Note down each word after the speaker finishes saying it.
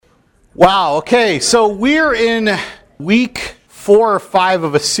Wow, okay, so we're in week 4 or 5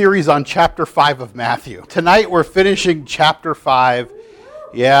 of a series on chapter 5 of Matthew. Tonight we're finishing chapter 5.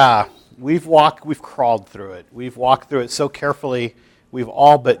 Yeah, we've crawled through it. We've walked through it so carefully, we've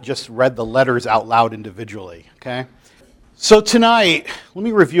all but just read the letters out loud individually, okay? So tonight, let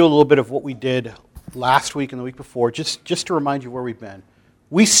me review a little bit of what we did last week and the week before, just to remind you where we've been.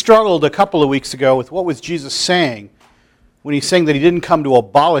 We struggled a couple of weeks ago with what was Jesus saying when he's saying that he didn't come to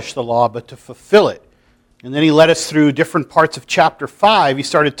abolish the law, but to fulfill it. And then he led us through different parts of chapter 5. He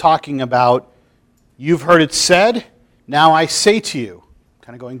started talking about, you've heard it said, now I say to you.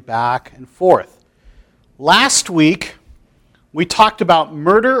 Kind of going back and forth. Last week, we talked about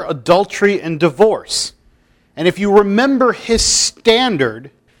murder, adultery, and divorce. And if you remember his standard,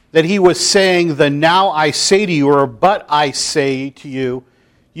 that he was saying the now I say to you, or but I say to you,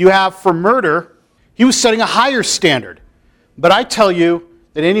 you have for murder, he was setting a higher standard. But I tell you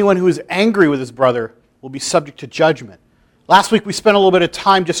that anyone who is angry with his brother will be subject to judgment. Last week we spent a little bit of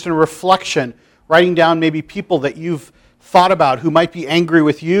time just in reflection, writing down maybe people that you've thought about who might be angry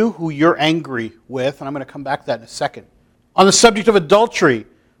with you, who you're angry with, and I'm going to come back to that in a second. On the subject of adultery,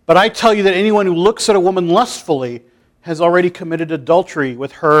 but I tell you that anyone who looks at a woman lustfully has already committed adultery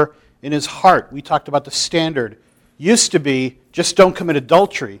with her in his heart. We talked about the standard. Used to be, just don't commit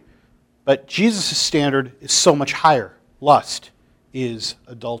adultery. But Jesus' standard is so much higher. Lust is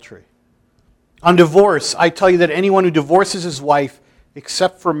adultery. On divorce, I tell you that anyone who divorces his wife,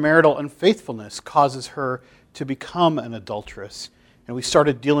 except for marital unfaithfulness, causes her to become an adulteress. And we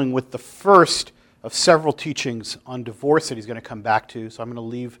started dealing with the first of several teachings on divorce that he's going to come back to, so I'm going to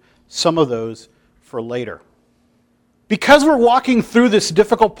leave some of those for later. Because we're walking through this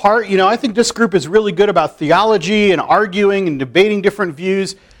difficult part, I think this group is really good about theology and arguing and debating different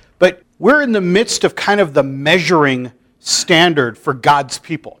views, but we're in the midst of kind of the measuring standard for God's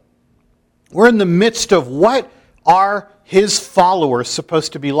people. We're in the midst of what are his followers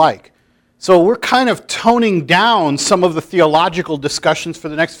supposed to be like. So we're kind of toning down some of the theological discussions for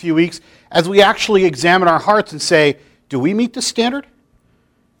the next few weeks as we actually examine our hearts and say, do we meet the standard? I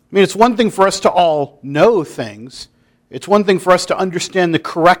mean, it's one thing for us to all know things. It's one thing for us to understand the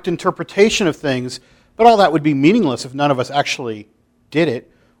correct interpretation of things, but all that would be meaningless if none of us actually did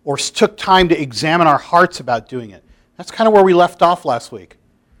it or took time to examine our hearts about doing it. That's kind of where we left off last week.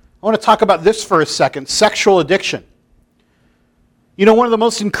 I want to talk about this for a second, sexual addiction. One of the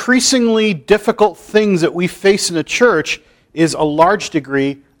most increasingly difficult things that we face in the church is a large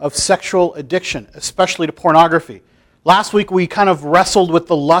degree of sexual addiction, especially to pornography. Last week we kind of wrestled with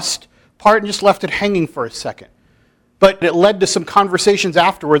the lust part and just left it hanging for a second. But it led to some conversations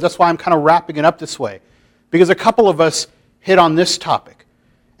afterwards. That's why I'm kind of wrapping it up this way. Because a couple of us hit on this topic.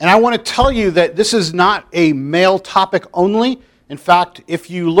 And I want to tell you that this is not a male topic only. In fact, if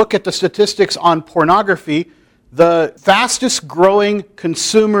you look at the statistics on pornography, the fastest growing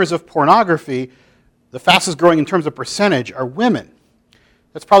consumers of pornography, the fastest growing in terms of percentage, are women.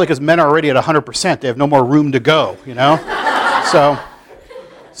 That's probably because men are already at 100%. They have no more room to go,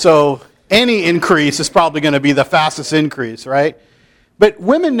 So any increase is probably going to be the fastest increase, right? But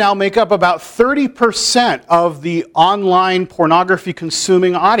women now make up about 30% of the online pornography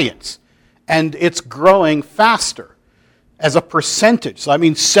consuming audience. And it's growing faster as a percentage. So I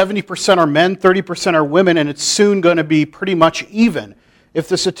mean 70% are men, 30% are women, and it's soon going to be pretty much even if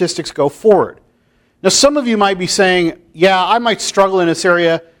the statistics go forward. Now some of you might be saying, yeah, I might struggle in this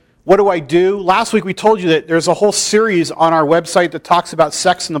area. What do I do? Last week we told you that there's a whole series on our website that talks about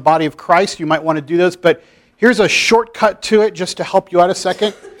sex in the body of Christ. You might want to do this, but here's a shortcut to it just to help you out a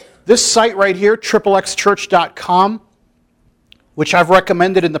second. This site right here, xxchurch.com, which I've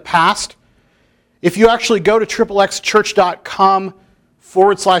recommended in the past. If you actually go to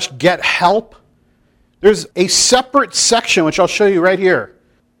xxchurch.com/get help, there's a separate section, which I'll show you right here.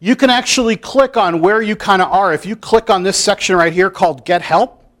 You can actually click on where you kind of are. If you click on this section right here called Get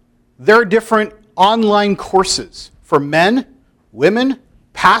Help, there are different online courses for men, women,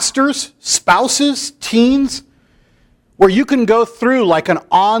 pastors, spouses, teens, where you can go through like an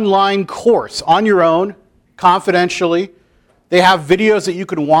online course on your own, confidentially. They have videos that you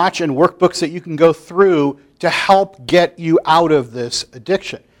can watch and workbooks that you can go through to help get you out of this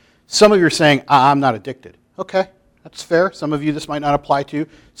addiction. Some of you are saying, I'm not addicted. Okay, that's fair. Some of you this might not apply to.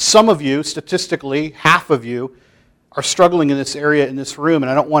 Some of you, statistically, half of you, are struggling in this area in this room, and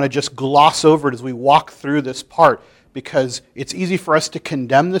I don't want to just gloss over it as we walk through this part, because it's easy for us to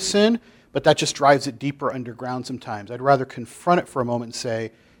condemn the sin, but that just drives it deeper underground sometimes. I'd rather confront it for a moment and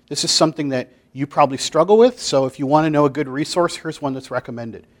say, this is something that you probably struggle with, so if you want to know a good resource, here's one that's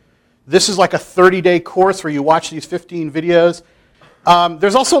recommended. This is like a 30-day course where you watch these 15 videos.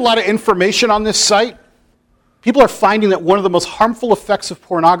 There's also a lot of information on this site. People are finding that one of the most harmful effects of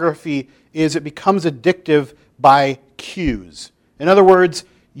pornography is it becomes addictive by cues. In other words,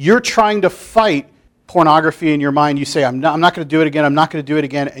 you're trying to fight pornography in your mind. You say, I'm not going to do it again, I'm not going to do it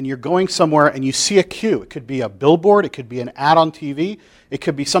again, and you're going somewhere and you see a cue. It could be a billboard, it could be an ad on TV, it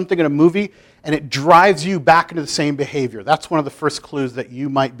could be something in a movie, and it drives you back into the same behavior. That's one of the first clues that you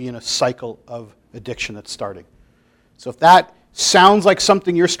might be in a cycle of addiction that's starting. So if that sounds like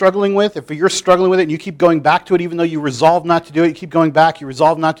something you're struggling with, if you're struggling with it and you keep going back to it even though you resolve not to do it, you keep going back, you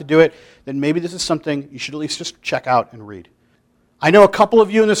resolve not to do it, then maybe this is something you should at least just check out and read. I know a couple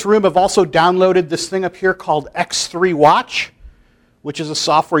of you in this room have also downloaded this thing up here called X3 Watch, which is a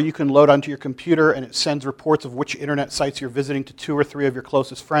software you can load onto your computer, and it sends reports of which internet sites you're visiting to 2 or 3 of your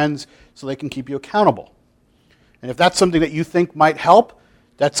closest friends so they can keep you accountable. And if that's something that you think might help,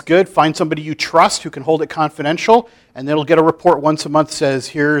 that's good. Find somebody you trust who can hold it confidential, and they'll get a report once a month that says,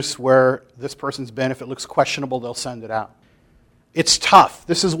 here's where this person's been. If it looks questionable, they'll send it out. It's tough.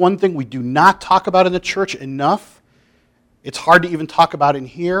 This is one thing we do not talk about in the church enough. It's hard to even talk about in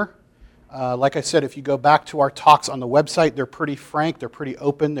here. Like I said, if you go back to our talks on the website, they're pretty frank, they're pretty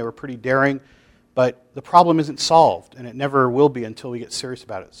open, they were pretty daring, but the problem isn't solved, and it never will be until we get serious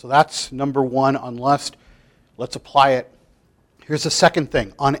about it. So that's number one on lust. Let's apply it. Here's the second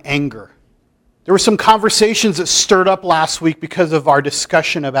thing, on anger. There were some conversations that stirred up last week because of our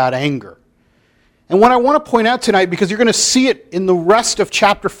discussion about anger. And what I want to point out tonight, because you're going to see it in the rest of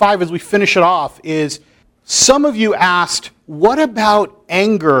chapter 5 as we finish it off, is some of you asked, what about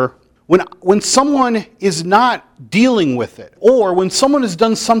anger when someone is not dealing with it? Or when someone has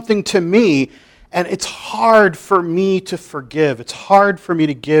done something to me and it's hard for me to forgive. It's hard for me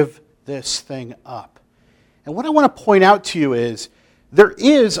to give this thing up. And what I want to point out to you is there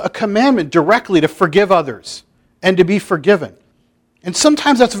is a commandment directly to forgive others and to be forgiven. And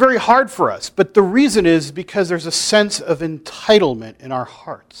sometimes that's very hard for us, but the reason is because there's a sense of entitlement in our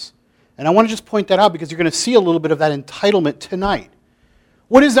hearts. And I want to just point that out because you're going to see a little bit of that entitlement tonight.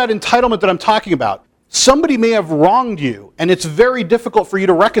 What is that entitlement that I'm talking about? Somebody may have wronged you, and it's very difficult for you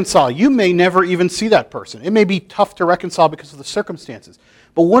to reconcile. You may never even see that person. It may be tough to reconcile because of the circumstances.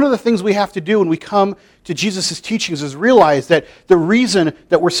 But one of the things we have to do when we come to Jesus' teachings is realize that the reason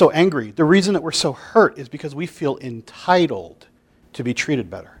that we're so angry, the reason that we're so hurt is because we feel entitled to be treated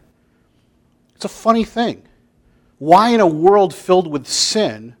better. It's a funny thing. Why in a world filled with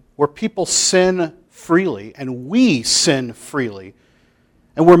sin, where people sin freely and we sin freely,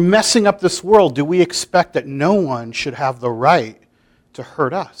 and we're messing up this world, do we expect that no one should have the right to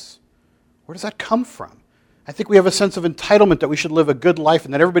hurt us? Where does that come from? I think we have a sense of entitlement that we should live a good life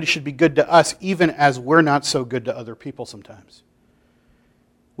and that everybody should be good to us, even as we're not so good to other people sometimes.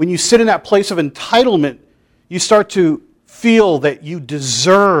 When you sit in that place of entitlement, you start to feel that you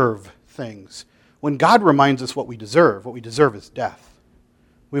deserve things. When God reminds us what we deserve is death.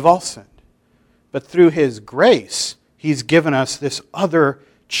 We've all sinned. But through His grace, He's given us this other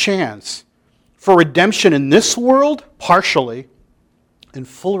chance for redemption in this world, partially, and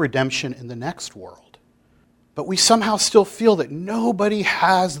full redemption in the next world. But we somehow still feel that nobody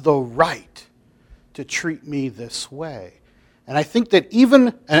has the right to treat me this way. And I think that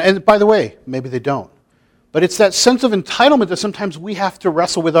even, and by the way, maybe they don't, but it's that sense of entitlement that sometimes we have to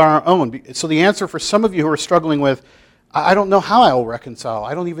wrestle with on our own. So the answer for some of you who are struggling with, I don't know how I will reconcile.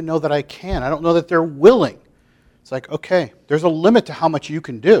 I don't even know that I can. I don't know that they're willing. It's like, okay, there's a limit to how much you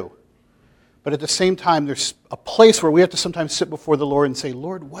can do. But at the same time, there's a place where we have to sometimes sit before the Lord and say,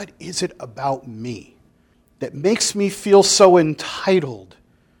 Lord, what is it about me that makes me feel so entitled?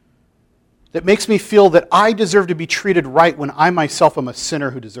 That makes me feel that I deserve to be treated right when I myself am a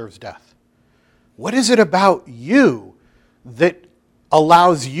sinner who deserves death? What is it about you that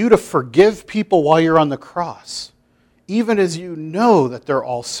allows you to forgive people while you're on the cross, even as you know that they're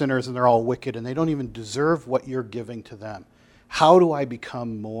all sinners and they're all wicked and they don't even deserve what you're giving to them? How do I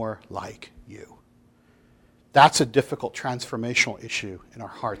become more like you? That's a difficult transformational issue in our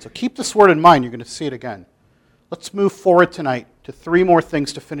hearts. So keep this word in mind. You're going to see it again. Let's move forward tonight to 3 more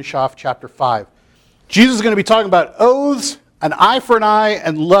things to finish off chapter 5. Jesus is going to be talking about oaths, an eye for an eye,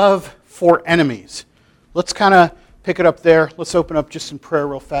 and love for enemies. Let's kind of pick it up there. Let's open up just in prayer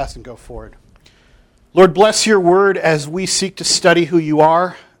real fast and go forward. Lord, bless your word as we seek to study who you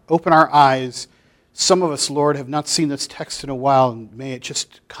are. Open our eyes. Some of us, Lord, have not seen this text in a while, and may it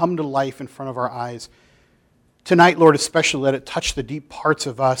just come to life in front of our eyes. Tonight, Lord, especially let it touch the deep parts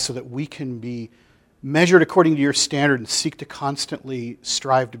of us so that we can be measured according to your standard and seek to constantly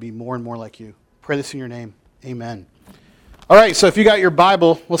strive to be more and more like you. Pray this in your name. Amen. All right, so if you got your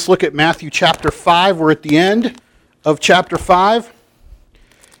Bible, let's look at Matthew chapter 5. We're at the end of chapter 5.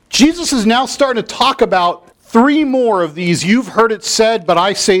 Jesus is now starting to talk about 3 more of these "you've heard it said, but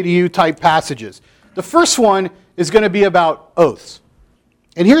I say to you" type passages. The first one is going to be about oaths.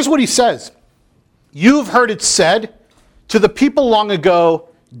 And here's what he says. "You've heard it said to the people long ago,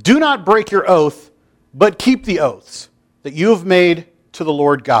 do not break your oath, but keep the oaths that you have made to the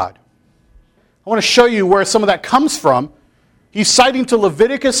Lord God." I want to show you where some of that comes from. He's citing to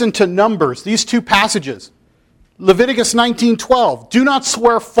Leviticus and to Numbers, these 2 passages. Leviticus 19:12, "Do not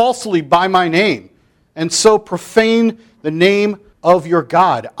swear falsely by my name, and so profane the name of your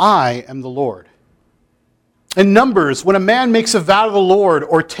God. I am the Lord." In Numbers, when a man makes a vow to the Lord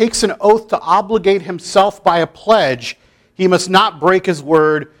or takes an oath to obligate himself by a pledge, he must not break his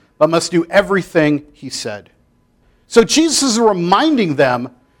word, but must do everything he said. So Jesus is reminding them,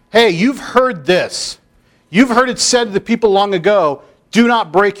 hey, you've heard this. You've heard it said to the people long ago, do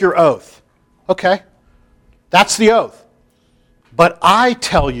not break your oath. Okay, that's the oath. But I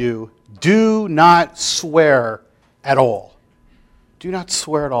tell you, do not swear at all. Do not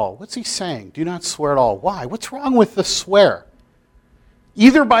swear at all. What's he saying? Do not swear at all. Why? What's wrong with the swear?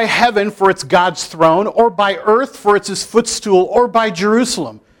 Either by heaven, for it's God's throne, or by earth, for it's his footstool, or by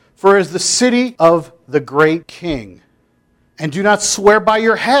Jerusalem, for it is the city of the great king. And do not swear by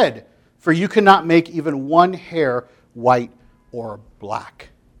your head, for you cannot make even one hair white or black.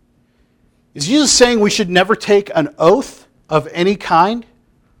 Is Jesus saying we should never take an oath of any kind?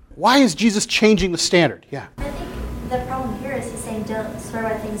 Why is Jesus changing the standard? Yeah. I think the problem here is he's saying don't swear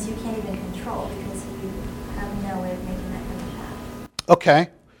by things you can't even control because you have no way of making that come to pass. Okay.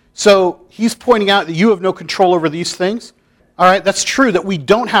 So he's pointing out that you have no control over these things. All right, that's true that we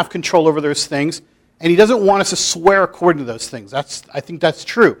don't have control over those things, and he doesn't want us to swear according to those things. I think that's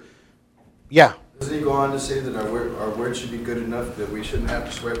true. Yeah. Doesn't he go on to say that our word should be good enough, that we shouldn't have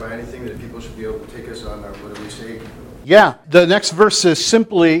to swear by anything, that people should be able to take us on our what do we say? Yeah. The next verse says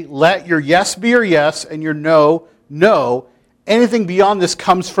simply, let your yes be your yes and your no, no. Anything beyond this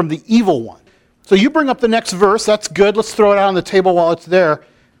comes from the evil one. So you bring up the next verse. That's good. Let's throw it out on the table while it's there.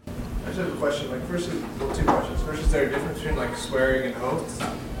 I just have a question. First, 2 questions. First, is there a difference between swearing and oaths?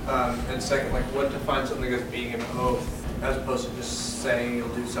 And second, what defines something as being an oath as opposed to just saying you'll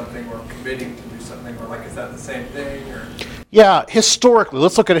do something or committing to do something, or is that the same thing? Or yeah, historically,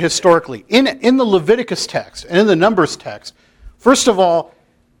 let's look at it historically. In the Leviticus text and in the Numbers text, first of all,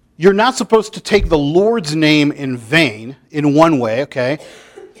 you're not supposed to take the Lord's name in vain in one way, okay?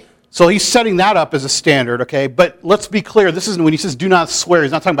 So he's setting that up as a standard, okay? But let's be clear, this isn't when he says do not swear,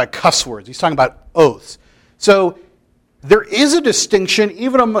 he's not talking about cuss words, he's talking about oaths. So there is a distinction,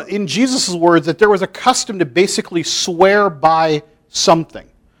 even in Jesus' words, that there was a custom to basically swear by something.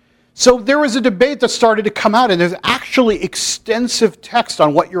 So there was a debate that started to come out, and there's actually extensive text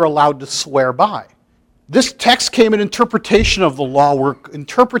on what you're allowed to swear by. This text came in interpretation of the law, where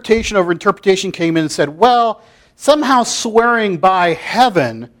interpretation over interpretation came in and said, well, somehow swearing by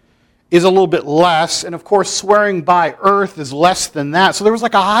heaven is a little bit less, and of course swearing by earth is less than that. So there was a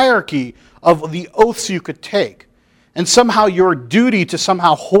hierarchy of the oaths you could take. And somehow your duty to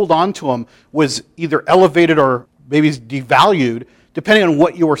somehow hold on to them was either elevated or maybe devalued, depending on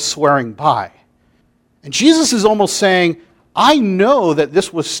what you were swearing by. And Jesus is almost saying, I know that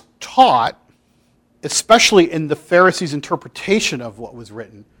this was taught, especially in the Pharisees' interpretation of what was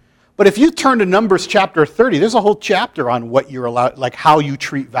written. But if you turn to Numbers chapter 30, there's a whole chapter on what you're allowed, how you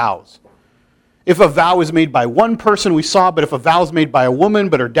treat vows. If a vow is made by one person, we saw, but if a vow is made by a woman,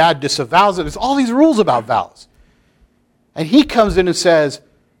 but her dad disavows it, there's all these rules about vows. And he comes in and says,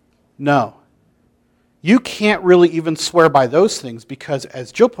 no, you can't really even swear by those things because,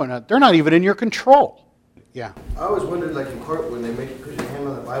 as Joe pointed out, they're not even in your control. Yeah. I always wondered, in court, when they make you put your hand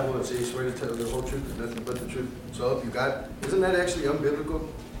on the Bible and say you swear to tell the whole truth and nothing but the truth, so help you God, isn't that actually unbiblical?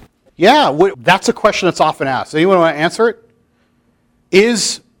 Yeah, that's a question that's often asked. Anyone want to answer it?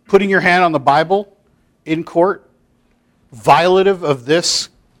 Is putting your hand on the Bible in court violative of this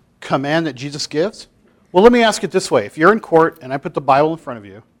command that Jesus gives? Well, let me ask it this way. If you're in court and I put the Bible in front of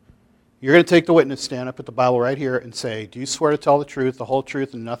you, you're going to take the witness stand, I put the Bible right here and say, do you swear to tell the truth, the whole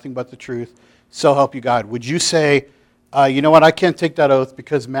truth, and nothing but the truth, so help you God? Would you say, you know what, I can't take that oath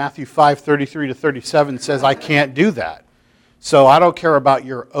because Matthew 5:33-37 says I can't do that. So I don't care about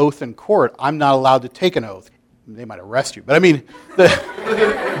your oath in court. I'm not allowed to take an oath. They might arrest you. But I mean,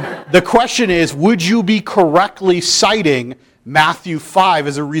 the question is, would you be correctly citing Matthew 5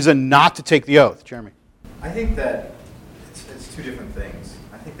 as a reason not to take the oath? Jeremy. I think that it's 2 different things.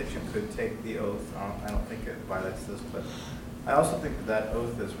 I think that you could take the oath. I don't think it violates this, but I also think that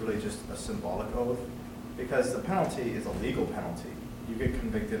oath is really just a symbolic oath because the penalty is a legal penalty. You get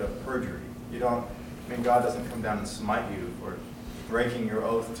convicted of perjury. God doesn't come down and smite you for breaking your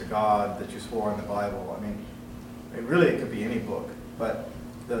oath to God that you swore in the Bible. I mean, it could be any book. But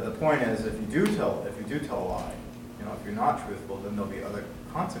the point is, if you do tell a lie, if you're not truthful, then there'll be other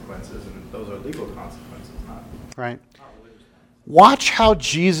consequences, and those are legal consequences, not Right. religious ones. Watch how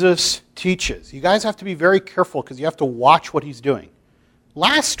Jesus teaches. You guys have to be very careful because you have to watch what he's doing.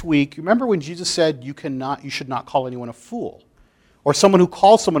 Last week, remember when Jesus said you should not call anyone a fool, or someone who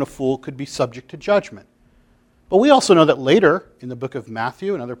calls someone a fool could be subject to judgment. But we also know that later in the book of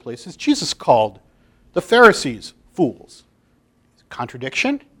Matthew and other places, Jesus called the Pharisees fools.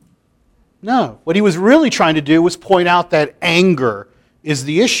 Contradiction? No. What he was really trying to do was point out that anger is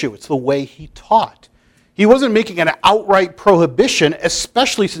the issue. It's the way he taught. He wasn't making an outright prohibition,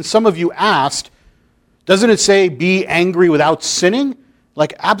 especially since some of you asked, doesn't it say be angry without sinning?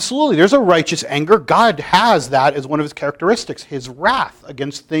 Like, absolutely, there's a righteous anger. God has that as one of his characteristics, his wrath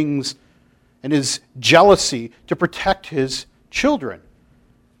against things and his jealousy to protect his children.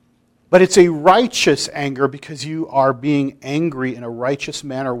 But it's a righteous anger because you are being angry in a righteous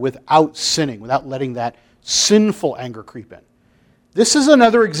manner without sinning, without letting that sinful anger creep in. This is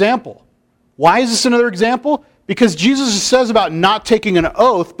another example. Why is this another example? Because Jesus says about not taking an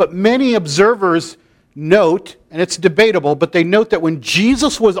oath, but many observers note, and it's debatable, but they note that when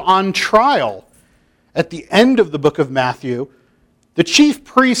Jesus was on trial at the end of the book of Matthew, the chief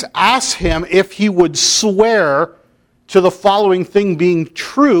priests asked him if he would swear to the following thing being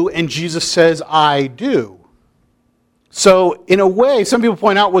true, and Jesus says, I do. So in a way, some people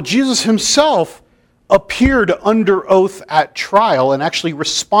point out, well, Jesus himself appeared under oath at trial and actually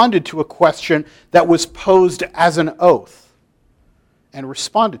responded to a question that was posed as an oath and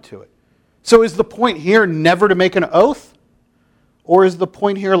responded to it. So is the point here never to make an oath? Or is the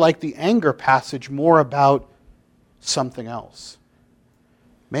point here, like the anger passage, more about something else?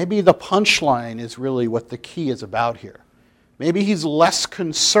 Maybe the punchline is really what the key is about here. Maybe he's less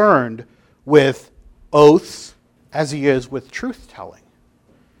concerned with oaths as he is with truth-telling.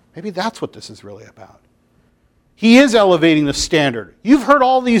 Maybe that's what this is really about. He is elevating the standard. You've heard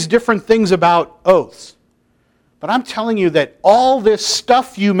all these different things about oaths. But I'm telling you that all this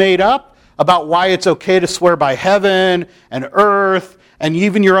stuff you made up about why it's okay to swear by heaven and earth and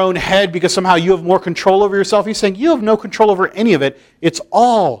even your own head because somehow you have more control over yourself, he's saying you have no control over any of it. It's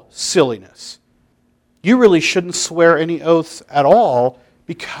all silliness. You really shouldn't swear any oaths at all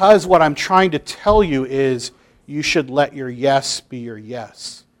because what I'm trying to tell you is you should let your yes be your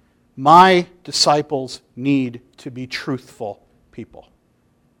yes. My disciples need to be truthful people.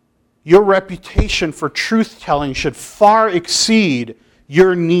 Your reputation for truth-telling should far exceed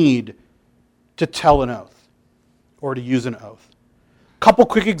your need to tell an oath or to use an oath. Couple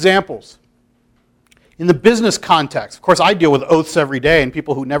quick examples. In the business context, of course, I deal with oaths every day and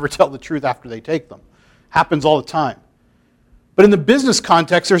people who never tell the truth after they take them. Happens all the time. But in the business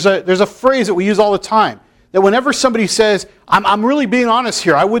context, there's a phrase that we use all the time, that whenever somebody says, I'm really being honest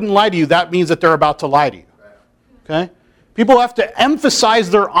here, I wouldn't lie to you, that means that they're about to lie to you. Okay? People have to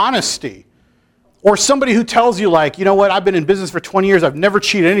emphasize their honesty. Or somebody who tells you like, you know what, I've been in business for 20 years, I've never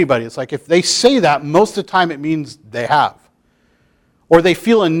cheated anybody. It's like if they say that, most of the time it means they have. Or they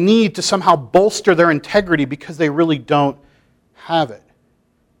feel a need to somehow bolster their integrity because they really don't have it.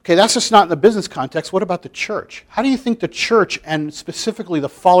 Okay, that's just not in the business context. What about the church? How do you think the church, and specifically the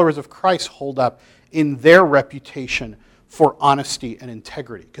followers of Christ, hold up in their reputation for honesty and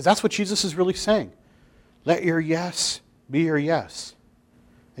integrity? Because that's what Jesus is really saying. Let your yes be your yes,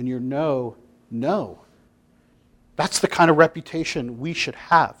 and your no, no. That's the kind of reputation we should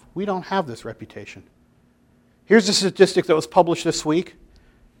have. We don't have this reputation. Here's a statistic that was published this week.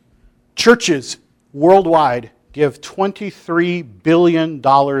 Churches worldwide give $23 billion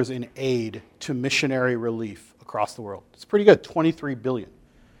in aid to missionary relief across the world. It's pretty good, $23 billion.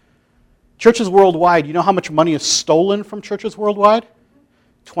 Churches worldwide, you know how much money is stolen from churches worldwide?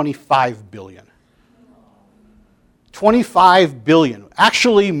 $25 billion. $25 billion.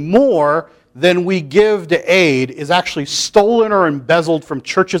 Actually, more than we give to aid is actually stolen or embezzled from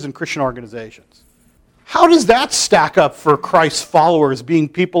churches and Christian organizations. How does that stack up for Christ's followers being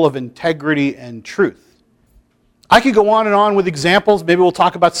people of integrity and truth? I could go on and on with examples. Maybe we'll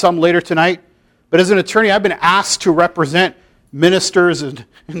talk about some later tonight. But as an attorney, I've been asked to represent ministers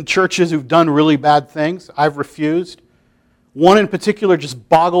and churches who've done really bad things. I've refused. One in particular just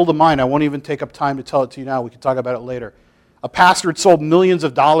boggled the mind. I won't even take up time to tell it to you now. We can talk about it later. A pastor had sold millions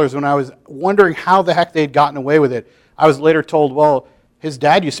of dollars. When I was wondering how the heck they had gotten away with it, I was later told, well, his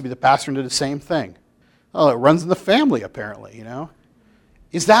dad used to be the pastor and did the same thing. Well, it runs in the family, apparently, you know.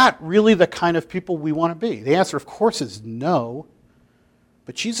 Is that really the kind of people we want to be? The answer, of course, is no.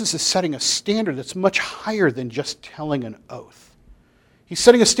 But Jesus is setting a standard that's much higher than just telling an oath. He's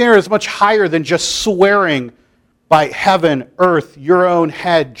setting a standard that's much higher than just swearing by heaven, earth, your own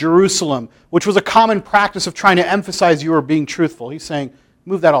head, Jerusalem, which was a common practice of trying to emphasize you were being truthful. He's saying,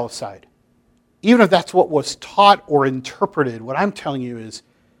 move that all aside. Even if that's what was taught or interpreted, what I'm telling you is,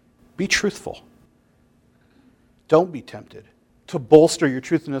 be truthful. Don't be tempted to bolster your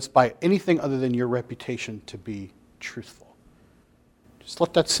truthfulness by anything other than your reputation to be truthful. Just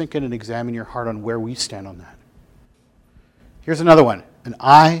let that sink in and examine your heart on where we stand on that. Here's another one, an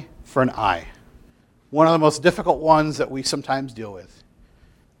eye for an eye. One of the most difficult ones that we sometimes deal with.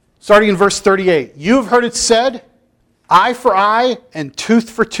 Starting in verse 38, you have heard it said, eye for eye and tooth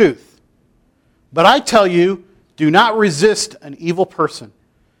for tooth. But I tell you, do not resist an evil person.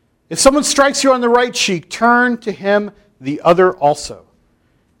 If someone strikes you on the right cheek, turn to him the other also.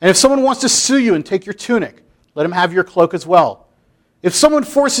 And if someone wants to sue you and take your tunic, let him have your cloak as well. If someone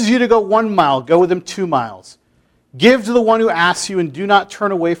forces you to go 1 mile, go with him 2 miles. Give to the one who asks you, and do not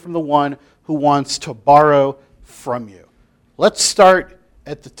turn away from the one who wants to borrow from you. Let's start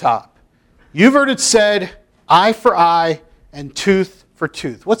at the top. You've heard it said, eye for eye and tooth for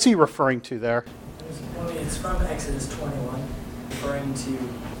tooth. What's he referring to there? It's from Exodus 21, referring to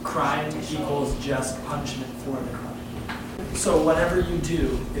crime equals just punishment for the crime. So whatever you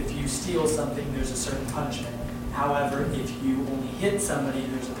do, if you steal something, there's a certain punishment. However, if you only hit somebody,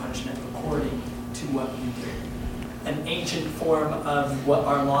 there's a punishment according to what you did. An ancient form of what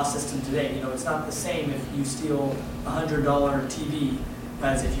our law system today. It's not the same if you steal a $100 TV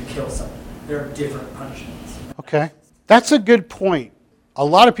as if you kill someone. There are different punishments. Okay, that's a good point. A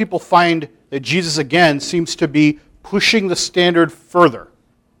lot of people find that Jesus, again, seems to be pushing the standard further.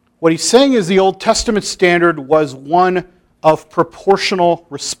 What he's saying is the Old Testament standard was one of proportional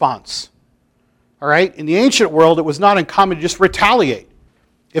response. All right? In the ancient world, it was not uncommon to just retaliate.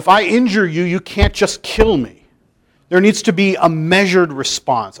 If I injure you, you can't just kill me. There needs to be a measured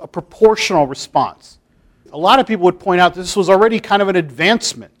response, a proportional response. A lot of people would point out that this was already kind of an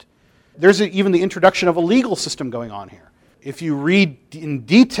advancement. There's even the introduction of a legal system going on here. If you read in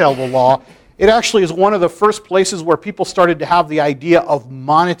detail the law, it actually is one of the first places where people started to have the idea of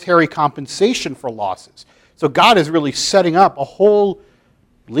monetary compensation for losses. So God is really setting up a whole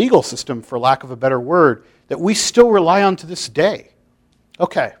legal system, for lack of a better word, that we still rely on to this day.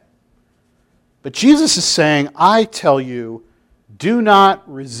 Okay. But Jesus is saying, I tell you, do not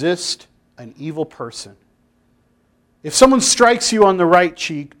resist an evil person. If someone strikes you on the right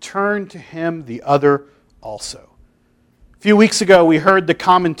cheek, turn to him the other also. A few weeks ago, we heard the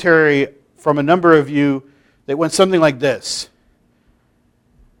commentary from a number of you that went something like this.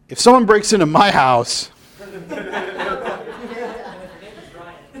 If someone breaks into my house,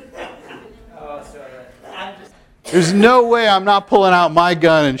 there's no way I'm not pulling out my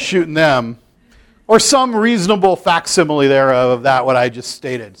gun and shooting them. Or some reasonable facsimile there of that, what I just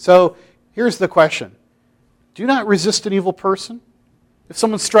stated. So here's the question. Do not resist an evil person. If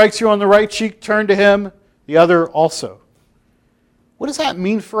someone strikes you on the right cheek, turn to him the other also. What does that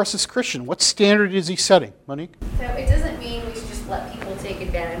mean for us as Christians? What standard is he setting, Monique? So it doesn't mean we should just let people take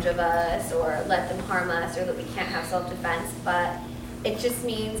advantage of us or let them harm us or that we can't have self-defense, but it just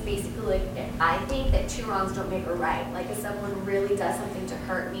means basically, I think that 2 wrongs don't make a right. Like if someone really does something to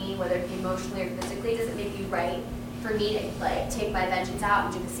hurt me, whether it be emotionally or physically, it doesn't make you right for me to take my vengeance out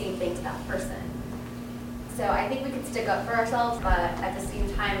and do the same thing to that person. So I think we can stick up for ourselves, but at the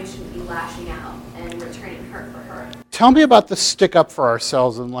same time, we shouldn't be lashing out and returning hurt for hurt. Tell me about the stick up for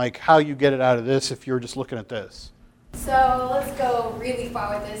ourselves and like how you get it out of this if you're just looking at this. So let's go really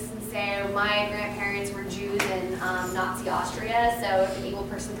far with this and say my grandparents were Jews in Nazi Austria. So if an evil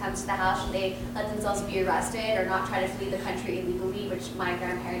person comes to the house, should they let themselves be arrested or not try to flee the country illegally, which my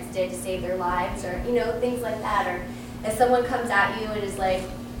grandparents did to save their lives, or things like that. Or if someone comes at you and is like,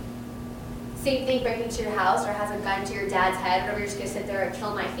 same thing, breaking into your house or has a gun to your dad's head, whatever, you're just going to sit there and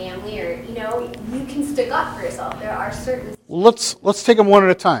kill my family, or you can stick up for yourself. There are certain. Let's take them one at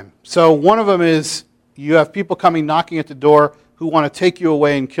a time. So one of them is you have people coming knocking at the door who want to take you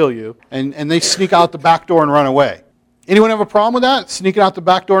away and kill you, and they sneak out the back door and run away. Anyone have a problem with that? Sneaking out the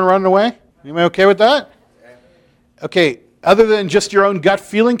back door and running away? Anybody okay with that? Okay, other than just your own gut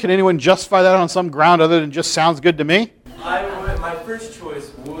feeling, can anyone justify that on some ground other than just sounds good to me? My first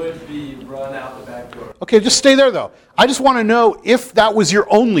choice would be run out the back door. Okay, just stay there though. I just want to know if that was your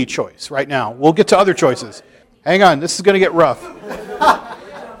only choice right now. We'll get to other choices. Hang on, this is going to get rough.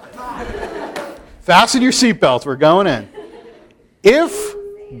 Fasten your seatbelts, we're going in. If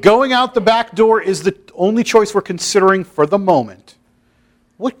going out the back door is the only choice we're considering for the moment,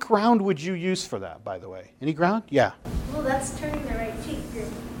 what ground would you use for that, by the way? Any ground? Yeah. Well, that's turning the right cheek. You're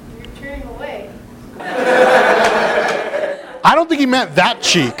turning away. I don't think he meant that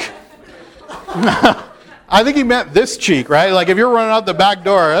cheek. I think he meant this cheek, right? Like if you're running out the back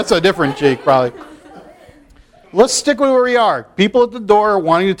door, that's a different cheek probably. Let's stick with where we are. People at the door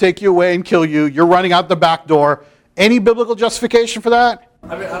wanting to take you away and kill you. You're running out the back door. Any biblical justification for that?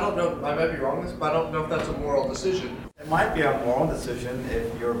 I mean, I don't know, I might be wrong on this, but I don't know if that's a moral decision. It might be a moral decision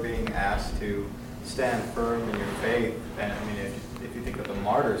if you're being asked to stand firm in your faith. And I mean, if you think of the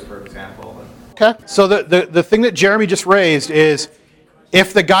martyrs, for example. Okay. So the thing that Jeremy just raised is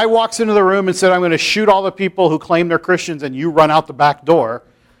if the guy walks into the room and said, I'm going to shoot all the people who claim they're Christians and you run out the back door,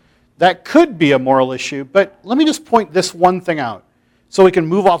 that could be a moral issue. But let me just point this one thing out so we can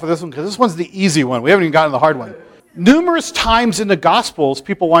move off of this one because this one's the easy one. We haven't even gotten to the hard one. Numerous times in the Gospels,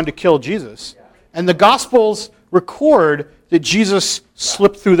 people wanted to kill Jesus. And the Gospels record that Jesus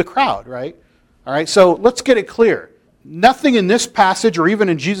slipped through the crowd, right? All right, so let's get it clear. Nothing in this passage or even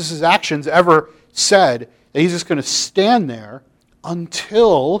in Jesus' actions ever said that he's just going to stand there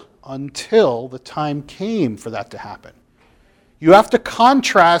until the time came for that to happen. You have to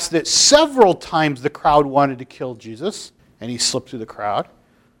contrast that several times the crowd wanted to kill Jesus, and he slipped through the crowd.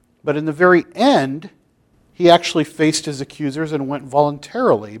 But in the very end, he actually faced his accusers and went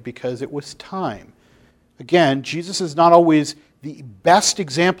voluntarily because it was time. Again, Jesus is not always the best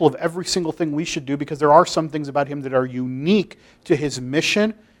example of every single thing we should do because there are some things about him that are unique to his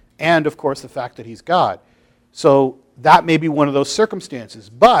mission and, of course, the fact that he's God. So that may be one of those circumstances.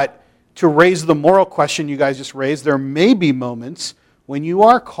 But to raise the moral question you guys just raised, there may be moments when you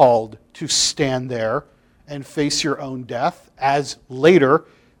are called to stand there and face your own death, as later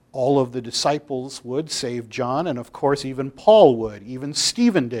all of the disciples would, save John, and of course even Paul would, even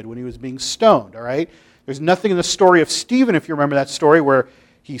Stephen did when he was being stoned, all right? There's nothing in the story of Stephen, if you remember that story, where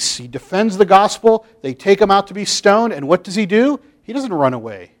he defends the gospel, they take him out to be stoned, and what does he do? He doesn't run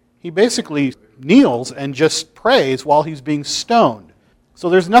away. He basically kneels and just prays while he's being stoned. So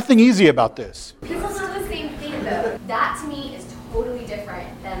there's nothing easy about this. It's not the same thing, though. That, to me, is totally different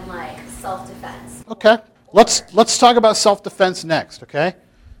than, like, self-defense. Okay, let's talk about self-defense next, okay?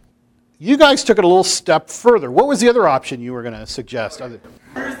 You guys took it a little step further. What was the other option you were going to suggest?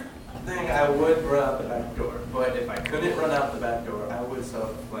 First thing, I would run out the back door, but if I couldn't run out the back door, I would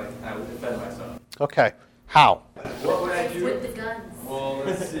defend myself. Okay, how? What would I do? With the guns. Well,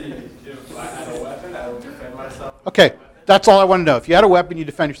 let's see. If I had a weapon, I would defend myself. Okay, that's all I want to know. If you had a weapon, you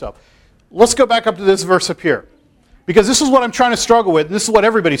defend yourself. Let's go back up to this verse up here. Because this is what I'm trying to struggle with, and this is what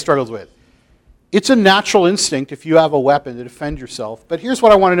everybody struggles with. It's a natural instinct if you have a weapon to defend yourself. But here's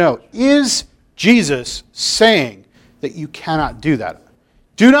what I want to know. Is Jesus saying that you cannot do that?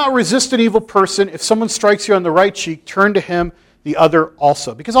 Do not resist an evil person. If someone strikes you on the right cheek, turn to him the other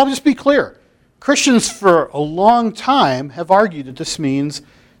also. Because I'll just be clear. Christians for a long time have argued that this means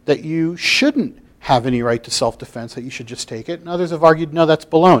that you shouldn't have any right to self-defense, that you should just take it. And others have argued, no, that's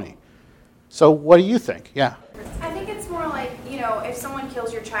baloney. So what do you think? Yeah. I think it's more like, if someone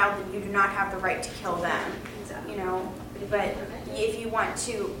kills your child, then you do not have the right to kill them, But if you want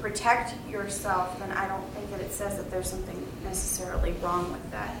to protect yourself, then I don't think that it says that there's something necessarily wrong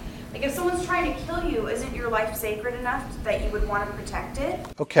with that. Like if someone's trying to kill you, isn't your life sacred enough that you would want to protect it?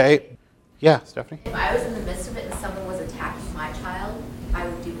 Okay. Yeah, Stephanie? If I was in the midst of it and someone was attacking my child, I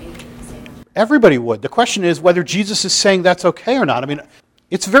would do anything the same. Everybody would. The question is whether Jesus is saying that's okay or not. I mean,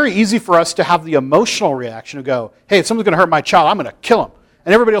 it's very easy for us to have the emotional reaction to go, hey, if someone's going to hurt my child, I'm going to kill him.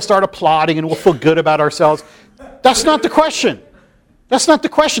 And everybody will start applauding and we'll feel good about ourselves. That's not the question. That's not the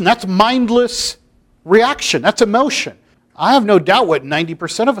question. That's mindless reaction. That's emotion. I have no doubt what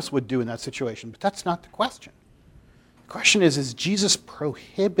 90% of us would do in that situation, but that's not the question. The question is Jesus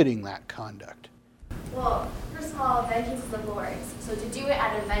prohibiting that conduct? Well, first of all, vengeance is the Lord's. So to do it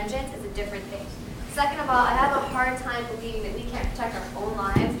out of vengeance is a different thing. Second of all, I have a hard time believing that we can't protect our own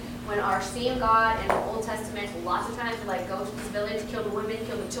lives when our same God in the Old Testament lots of times would go to this village, kill the women,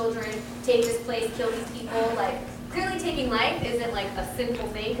 kill the children, take this place, kill these people. Clearly taking life isn't a sinful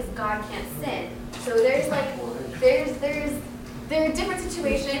thing because God can't sin. So there are different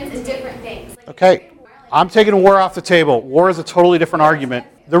situations and different things. Okay, I'm taking war off the table. War is a totally different argument.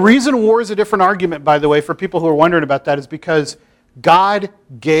 The reason war is a different argument, by the way, for people who are wondering about that is because God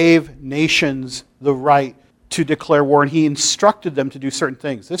gave nations the right to declare war, and he instructed them to do certain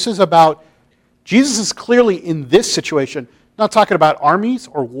things. This is about, Jesus is clearly in this situation, not talking about armies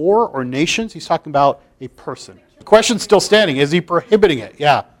or war or nations. He's talking about a person. The question's still standing. Is he prohibiting it?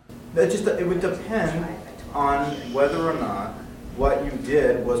 Yeah. It would depend on whether or not what you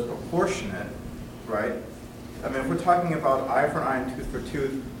did was proportionate, right? I mean, if we're talking about eye for eye and tooth for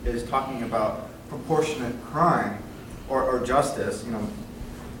tooth is talking about proportionate crime or justice,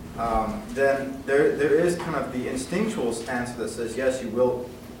 then there is kind of the instinctual stance that says, yes, you will,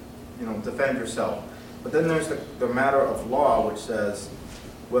 defend yourself. But then there's the matter of law, which says,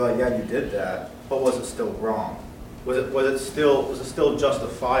 well, yeah, you did that, but was it still wrong? Was it still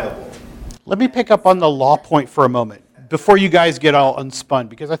justifiable? Let me pick up on the law point for a moment before you guys get all unspun,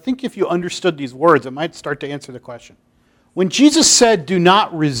 because I think if you understood these words, it might start to answer the question. When Jesus said, do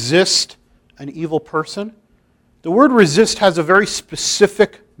not resist an evil person, the word resist has a very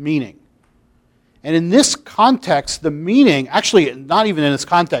specific meaning. And in this context, the meaning, actually not even in this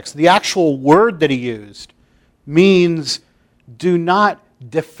context, the actual word that he used means do not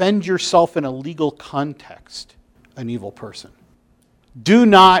defend yourself in a legal context, an evil person. Do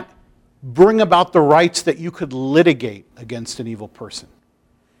not bring about the rights that you could litigate against an evil person.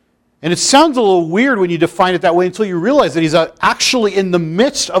 And it sounds a little weird when you define it that way until you realize that he's actually in the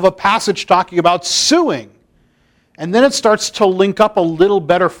midst of a passage talking about suing. And then it starts to link up a little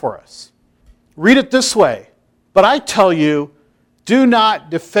better for us. Read it this way. But I tell you, do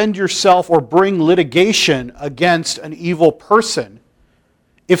not defend yourself or bring litigation against an evil person.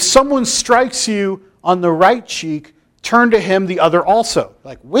 If someone strikes you on the right cheek, turn to him the other also.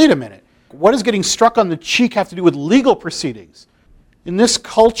 Like, wait a minute. What does getting struck on the cheek have to do with legal proceedings? In this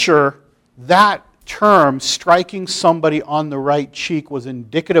culture, that term, striking somebody on the right cheek, was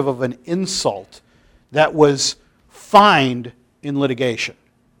indicative of an insult that was fined in litigation.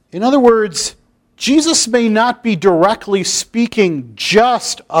 In other words, Jesus may not be directly speaking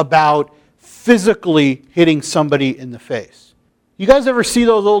just about physically hitting somebody in the face. You guys ever see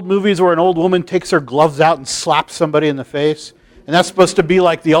those old movies where an old woman takes her gloves out and slaps somebody in the face? And that's supposed to be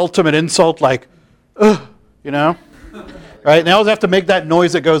like the ultimate insult, like, ugh, Right? And they always have to make that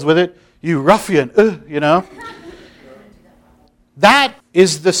noise that goes with it. You ruffian, That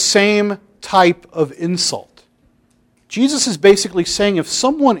is the same type of insult. Jesus is basically saying if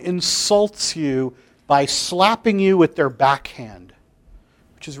someone insults you by slapping you with their backhand,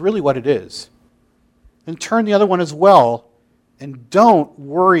 which is really what it is, then turn the other one as well, and don't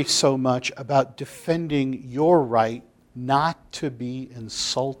worry so much about defending your right not to be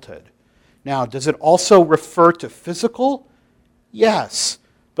insulted. Now, does it also refer to physical? Yes.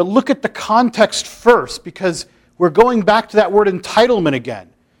 But look at the context first, because we're going back to that word entitlement again.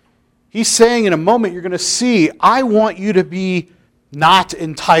 He's saying in a moment you're going to see, I want you to be not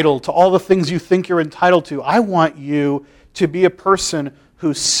entitled to all the things you think you're entitled to. I want you to be a person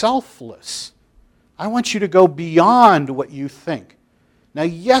who's selfless. I want you to go beyond what you think. Now,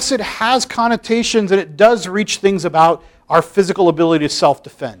 yes, it has connotations and it does reach things about our physical ability to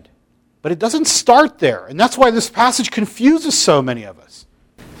self-defend. But it doesn't start there. And that's why this passage confuses so many of us.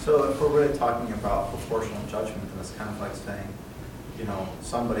 So if we're really talking about proportional judgment, then it's kind of like saying,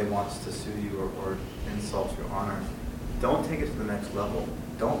 somebody wants to sue you or insult your honor. Don't take it to the next level.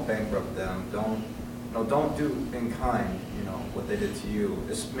 Don't bankrupt them. Don't do in kind, what they did to you.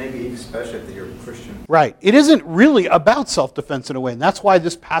 Maybe especially if you're a Christian. Right. It isn't really about self-defense in a way, and that's why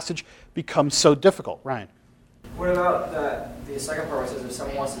this passage becomes so difficult. Ryan. What about the second part where it says if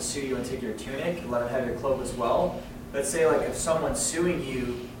someone wants to sue you and take your tunic, let them have your cloak as well? Let's say if someone's suing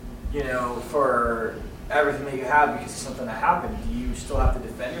you, for everything that you have because of something that happened, do you still have to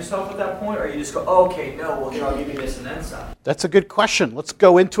defend yourself at that point? Or you just go, okay, no, well, here, I'll give you this and then some? That's a good question. Let's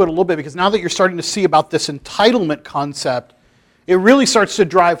go into it a little bit, because now that you're starting to see about this entitlement concept, it really starts to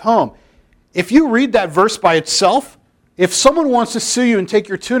drive home. If you read that verse by itself, if someone wants to sue you and take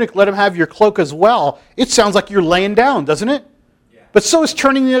your tunic, let him have your cloak as well, it sounds like you're laying down, doesn't it? Yeah. But so is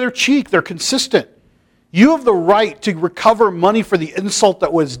turning the other cheek. They're consistent. You have the right to recover money for the insult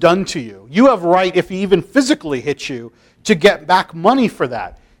that was done to you. You have right, if he even physically hits you, to get back money for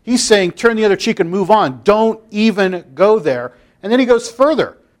that. He's saying, turn the other cheek and move on. Don't even go there. And then he goes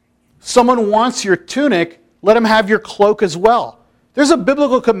further. Someone wants your tunic, let him have your cloak as well. There's a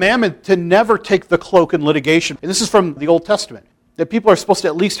biblical commandment to never take the cloak in litigation. And this is from the Old Testament. That people are supposed to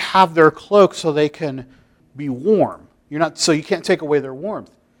at least have their cloak so they can be warm. So you can't take away their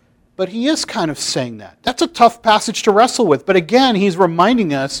warmth. But he is kind of saying that. That's a tough passage to wrestle with. But again, he's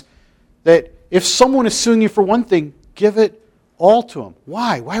reminding us that if someone is suing you for one thing, give it all to him.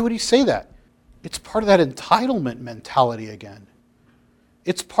 Why? Why would he say that? It's part of that entitlement mentality again.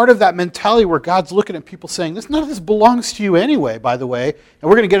 It's part of that mentality where God's looking at people saying, none of this belongs to you anyway, by the way. And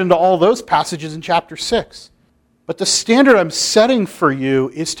we're going to get into all those passages in chapter 6. But the standard I'm setting for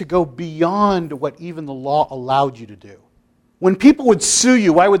you is to go beyond what even the law allowed you to do. When people would sue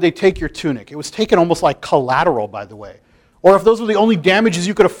you, why would they take your tunic? It was taken almost like collateral, by the way. Or if those were the only damages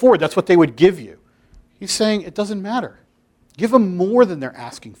you could afford, that's what they would give you. He's saying it doesn't matter. Give them more than they're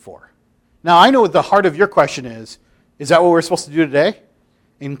asking for. Now, I know what the heart of your question is that what we're supposed to do today?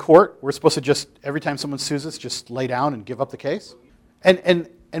 in court, we're supposed to just, every time someone sues us, just lay down and give up the case?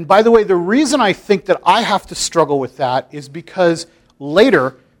 And by the way, the reason I think that I have to struggle with that is because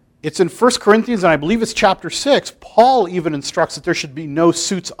later, it's in 1 Corinthians, and I believe it's chapter 6, Paul even instructs that there should be no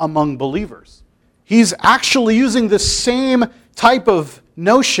suits among believers. He's actually using the same type of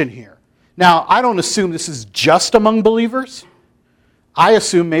notion here. Now, I don't assume this is just among believers. I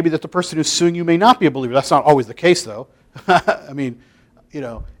assume maybe that the person who's suing you may not be a believer. That's not always the case, though. I mean,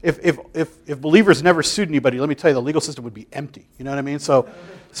 if believers never sued anybody, let me tell you, the legal system would be empty. You know what I mean? So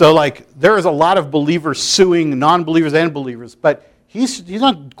like, there is a lot of believers suing non-believers and believers, but he's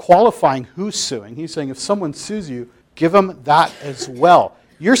not qualifying who's suing. He's saying if someone sues you, give them that as well.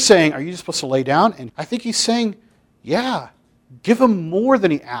 You're saying, are you just supposed to lay down? And I think he's saying, yeah, give him more than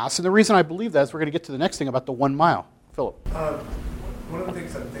he asks. And the reason I believe that is we're going to get to the next thing about the 1 mile. Philip. One of the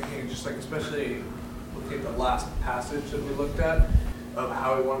things I'm thinking, just like especially looking at the last passage that we looked at, of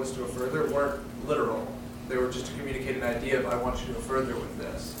how he wanted us to go further, weren't literal. They were just to communicate an idea of, I want you to go further with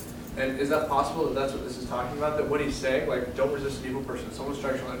this. And is that possible that that's what this is talking about? That what he's saying, like, don't resist an evil person, if someone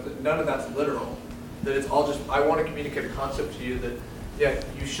strikes you, that none of that's literal. That it's all just, I want to communicate a concept to you that, yeah,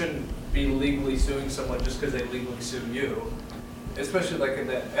 you shouldn't be legally suing someone just because they legally sue you. Especially like at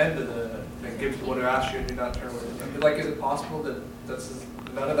the end of the thing, give to one who asks you and do not turn away. Like, is it possible that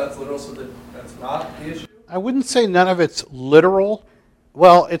none of that's literal, so that that's not the issue? I wouldn't say none of it's literal.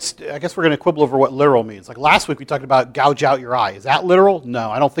 Well, I guess we're going to quibble over what literal means. Like last week we talked about gouge out your eye. Is that literal?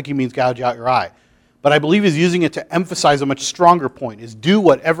 No, I don't think he means gouge out your eye. But I believe he's using it to emphasize a much stronger point, is do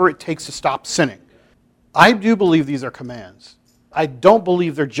whatever it takes to stop sinning. I do believe these are commands. I don't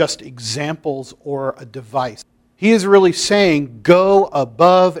believe they're just examples or a device. He is really saying, go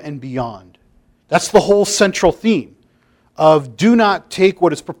above and beyond. That's the whole central theme of do not take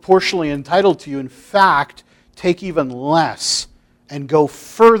what is proportionally entitled to you. In fact, take even less and go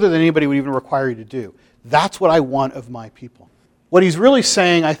further than anybody would even require you to do. That's what I want of my people. What he's really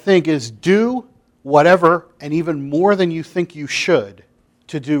saying, I think, is do whatever and even more than you think you should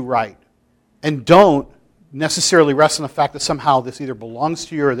to do right. And don't necessarily rest on the fact that somehow this either belongs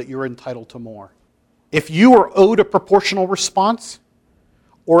to you or that you're entitled to more. If you are owed a proportional response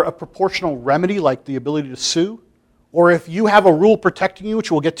or a proportional remedy like the ability to sue, or if you have a rule protecting you,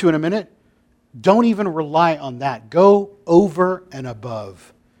 which we'll get to in a minute, don't even rely on that. Go over and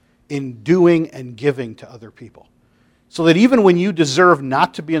above in doing and giving to other people. So that even when you deserve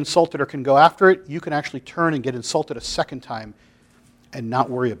not to be insulted or can go after it, you can actually turn and get insulted a second time and not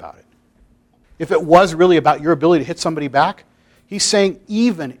worry about it. If it was really about your ability to hit somebody back, he's saying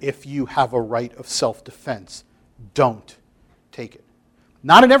even if you have a right of self-defense, don't take it.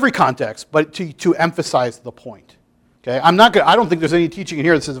 Not in every context, but to emphasize the point. Okay, I don't think there's any teaching in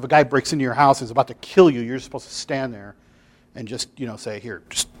here that says if a guy breaks into your house and is about to kill you, you're supposed to stand there and just, say, here,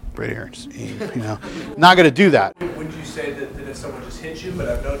 just right here, just aim, Not going to do that. Would you say that if someone just hits you but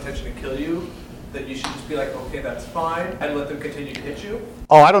have no intention to kill you, that you should just be like, okay, that's fine, and let them continue to hit you?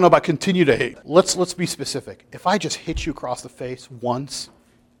 Oh, I don't know about continue to hit. Let's be specific. If I just hit you across the face once,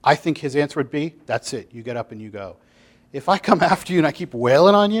 I think his answer would be, that's it, you get up and you go. If I come after you and I keep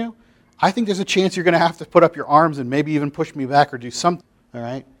wailing on you, I think there's a chance you're going to have to put up your arms and maybe even push me back or do something, all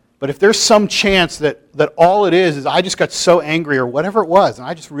right? But if there's some chance that all it is I just got so angry or whatever it was, and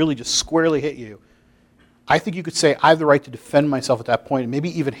I just really just squarely hit you, I think you could say, I have the right to defend myself at that point and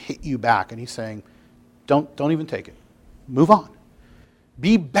maybe even hit you back. And he's saying, don't even take it. Move on.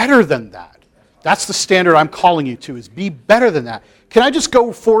 Be better than that. That's the standard I'm calling you to, is be better than that. Can I just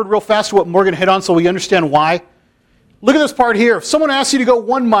go forward real fast to what Morgan hit on so we understand why? Look at this part here. If someone asks you to go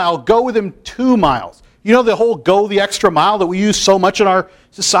 1 mile, go with them 2 miles. You know the whole go the extra mile that we use so much in our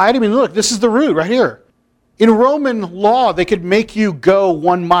society? I mean, look, this is the root right here. In Roman law, they could make you go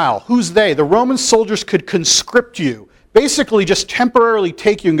 1 mile. Who's they? The Roman soldiers could conscript you. Basically just temporarily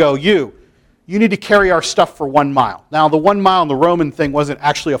take you and go, you need to carry our stuff for 1 mile. Now, the 1 mile in the Roman thing wasn't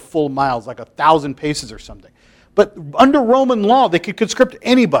actually a full mile. It's like 1,000 paces or something. But under Roman law, they could conscript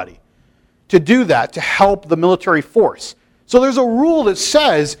anybody to do that, to help the military force. So there's a rule that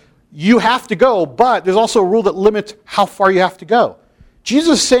says you have to go, but there's also a rule that limits how far you have to go.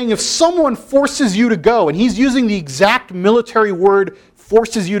 Jesus is saying if someone forces you to go, and he's using the exact military word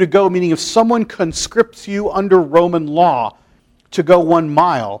forces you to go, meaning if someone conscripts you under Roman law to go 1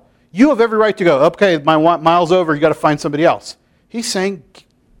 mile, you have every right to go, okay, my mile's over, you got to find somebody else. He's saying,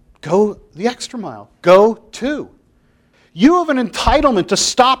 go the extra mile. Go 2. You have an entitlement to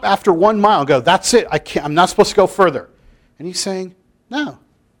stop after 1 mile and go, that's it, I'm not supposed to go further. And he's saying, no.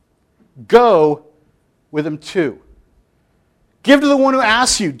 Go with him 2. Give to the one who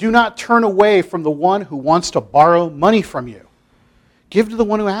asks you. Do not turn away from the one who wants to borrow money from you. Give to the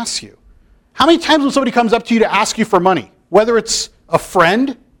one who asks you. How many times when somebody comes up to you to ask you for money, whether it's a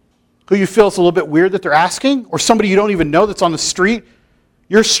friend who you feel it's a little bit weird that they're asking, or somebody you don't even know that's on the street,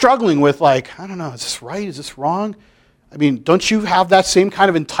 you're struggling with like, I don't know, is this right? Is this wrong? I mean, don't you have that same kind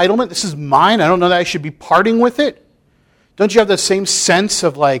of entitlement? This is mine. I don't know that I should be parting with it. Don't you have the same sense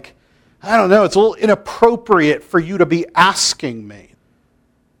of like, I don't know, it's a little inappropriate for you to be asking me.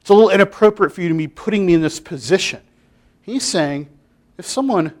 It's a little inappropriate for you to be putting me in this position. He's saying, if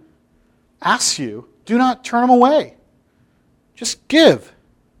someone asks you, do not turn them away. Just give.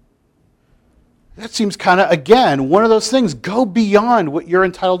 That seems kind of, again, one of those things. Go beyond what you're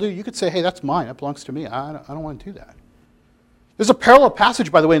entitled to. You could say, hey, that's mine. That belongs to me. I don't want to do that. There's a parallel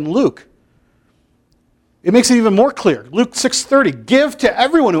passage, by the way, in Luke. It makes it even more clear. Luke 6:30, give to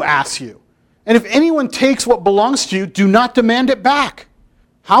everyone who asks you. And if anyone takes what belongs to you, do not demand it back.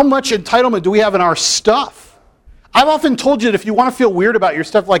 How much entitlement do we have in our stuff? I've often told you that if you want to feel weird about your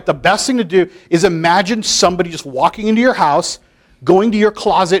stuff, like the best thing to do is imagine somebody just walking into your house, going to your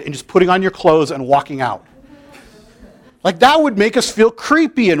closet and just putting on your clothes and walking out. Like that would make us feel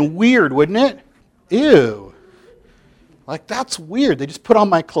creepy and weird, wouldn't it? Ew. Like that's weird. They just put on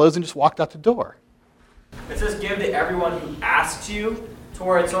my clothes and just walked out the door. It says give to everyone who asks you, to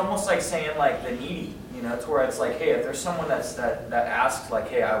where it's almost like saying like the needy, you know, to where it's like, hey, if there's someone that asks like,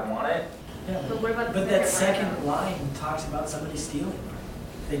 hey, I want it. Yeah, But what about the but that second second line talks about somebody stealing.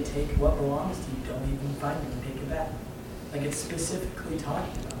 They take what belongs to you, don't even find it and take it back. Like it's specifically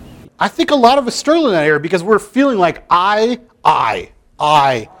talking about it. I think a lot of us struggle in that area because we're feeling like I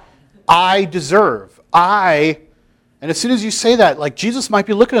deserve. And as soon as you say that, like Jesus might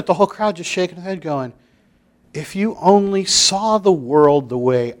be looking at the whole crowd just shaking his head going, if you only saw the world the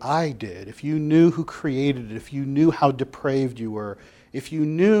way I did, if you knew who created it, if you knew how depraved you were, if you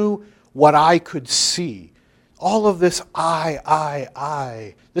knew what I could see, all of this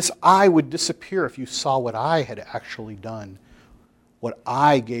this I would disappear if you saw what I had actually done, what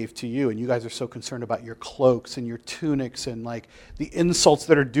I gave to you. And you guys are so concerned about your cloaks and your tunics and like the insults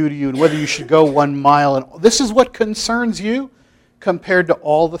that are due to you and whether you should go 1 mile. And this is what concerns you compared to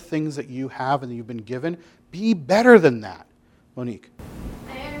all the things that you have and that you've been given. Be better than that. Monique.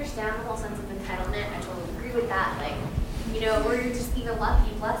 I understand the whole sense of entitlement. I totally agree with that. Like, you know, we're just even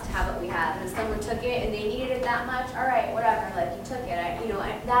lucky, blessed to have what we have. And if someone took it and they needed it that much, all right, whatever. Like, you took it.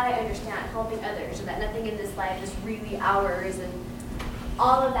 That I understand. Helping others, so that nothing in this life is really ours and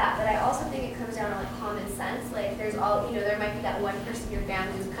all of that. But I also think it comes down to like common sense. Like, there might be that one person in your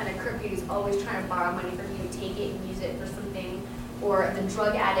family who's kind of crooked, who's always trying to borrow money from you, take it and use it for something. Or the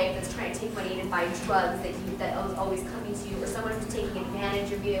drug addict that's trying to take money to buy drugs that is always coming to you, or someone who's taking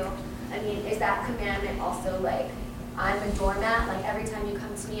advantage of you. I mean, is that commandment also like, I'm a doormat, like every time you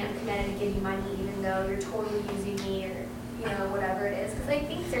come to me, I'm commanded to give you money even though you're totally using me or, whatever it is? Because I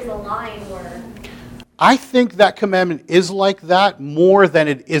think there's a line where... I think that commandment is like that more than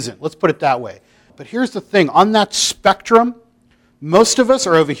it isn't. Let's put it that way. But here's the thing. On that spectrum, most of us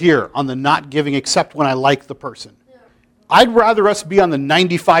are over here on the not giving except when I like the person. I'd rather us be on the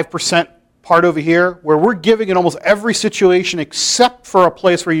 95% part over here where we're giving in almost every situation except for a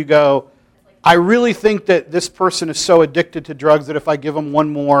place where you go, I really think that this person is so addicted to drugs that if I give them one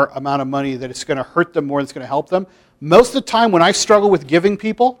more amount of money that it's going to hurt them more than it's going to help them. Most of the time when I struggle with giving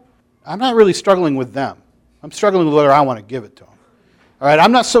people, I'm not really struggling with them. I'm struggling with whether I want to give it to them. All right,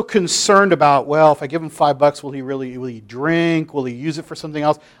 I'm not so concerned about, well, if I give him $5, will he drink? Will he use it for something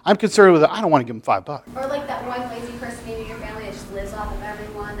else? I'm concerned with, I don't want to give him $5. Or like that one lazy person maybe in your family that just lives off of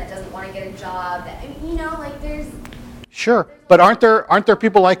everyone, that doesn't want to get a job. There's... Sure, but aren't there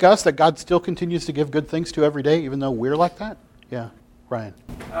people like us that God still continues to give good things to every day, even though we're like that? Yeah, Ryan.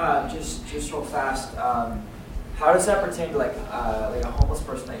 Just real fast. How does that pertain to like a homeless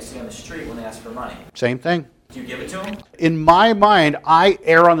person that you see on the street when they ask for money? Same thing. Do you give it to them? In my mind, I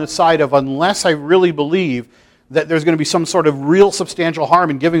err on the side of unless I really believe that there's going to be some sort of real substantial harm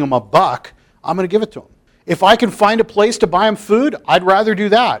in giving them $1, I'm going to give it to them. If I can find a place to buy them food, I'd rather do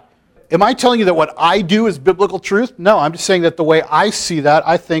that. Am I telling you that what I do is biblical truth? No, I'm just saying that the way I see that,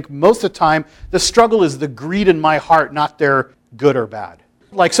 I think most of the time the struggle is the greed in my heart, not their good or bad.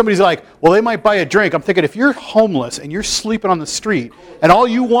 Like somebody's like, well, they might buy a drink. I'm thinking if you're homeless and you're sleeping on the street and all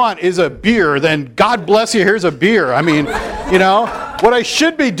you want is a beer, then God bless you, here's a beer. I mean, what I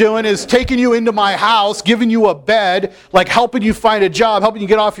should be doing is taking you into my house, giving you a bed, like helping you find a job, helping you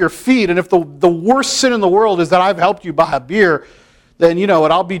get off your feet. And if the worst sin in the world is that I've helped you buy a beer, then you know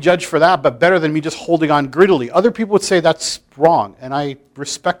what, I'll be judged for that, but better than me just holding on greedily. Other people would say that's wrong, and I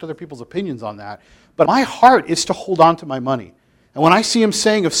respect other people's opinions on that. But my heart is to hold on to my money. And when I see him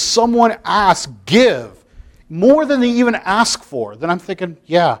saying, if someone asks, give more than they even ask for, then I'm thinking,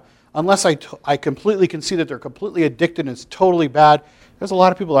 yeah, unless I completely can see that they're completely addicted and it's totally bad, there's a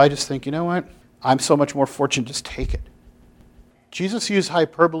lot of people I just think, you know what? I'm so much more fortunate, just take it. Jesus used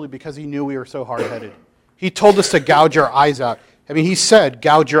hyperbole because he knew we were so hard-headed. He told us to gouge our eyes out. I mean, he said,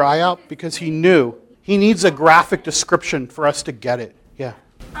 gouge your eye out, because he knew. He needs a graphic description for us to get it. Yeah.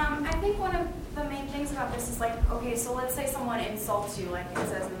 I think one of the main things about this is like, okay, so let's say someone insults you, like it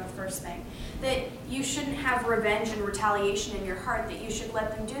says in the first thing, that you shouldn't have revenge and retaliation in your heart, that you should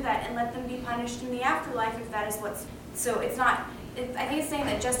let them do that and let them be punished in the afterlife if that is what's... So it's not... I think it's saying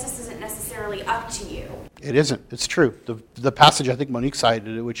that justice isn't necessarily up to you. It isn't. It's true. The passage, I think Monique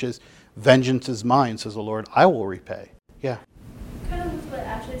cited it, which is, vengeance is mine, says the Lord, I will repay. Yeah. Kind of what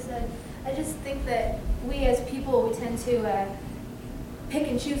Ashley said. I just think that we as people, we tend to pick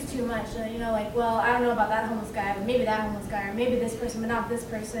and choose too much. Like, well, I don't know about that homeless guy, but maybe that homeless guy, or maybe this person, but not this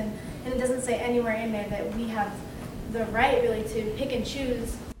person. And it doesn't say anywhere in there that we have the right, really, to pick and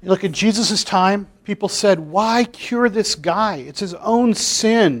choose. Look, in Jesus' time, people said, why cure this guy? It's his own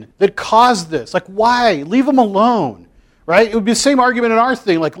sin that caused this. Like, why? Leave him alone. Right? It would be the same argument in our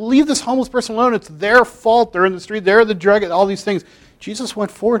thing. Like, leave this homeless person alone. It's their fault. They're in the street. They're the drug, all these things. Jesus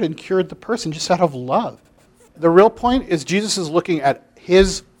went forward and cured the person just out of love. The real point is Jesus is looking at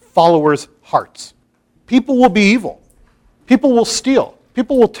his followers' hearts. People will be evil. People will steal.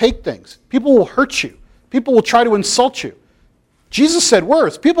 People will take things. People will hurt you. People will try to insult you. Jesus said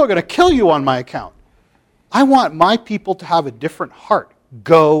worse. People are going to kill you on my account. I want my people to have a different heart.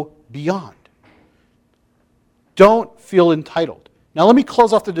 Go beyond. Don't feel entitled. Now let me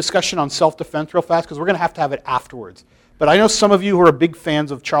close off the discussion on self-defense real fast, because we're going to have it afterwards. But I know some of you who are big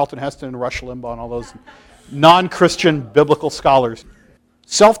fans of Charlton Heston and Rush Limbaugh and all those non-Christian biblical scholars.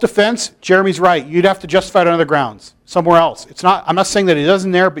 Self-defense, Jeremy's right. You'd have to justify it on other grounds, somewhere else. I'm not saying that it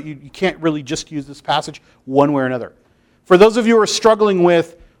isn't there, but you can't really just use this passage one way or another. For those of you who are struggling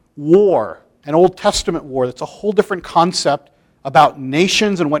with war, an Old Testament war, that's a whole different concept about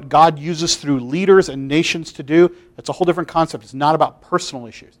nations and what God uses through leaders and nations to do. That's a whole different concept. It's not about personal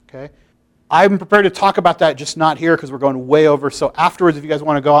issues, okay? I'm prepared to talk about that, just not here because we're going way over. So afterwards, if you guys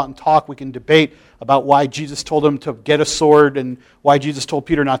want to go out and talk, we can debate about why Jesus told him to get a sword and why Jesus told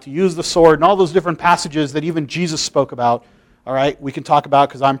Peter not to use the sword and all those different passages that even Jesus spoke about. All right, we can talk about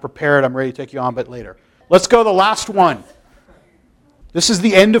because I'm prepared. I'm ready to take you on, but later. Let's go to the last one. This is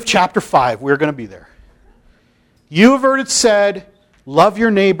the end of chapter 5. We're going to be there. You have heard it said, love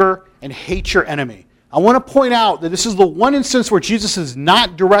your neighbor and hate your enemy. I want to point out that this is the one instance where Jesus is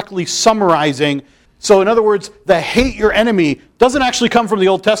not directly summarizing. So in other words, the hate your enemy doesn't actually come from the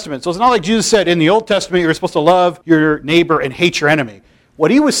Old Testament. So it's not like Jesus said, in the Old Testament, you're supposed to love your neighbor and hate your enemy.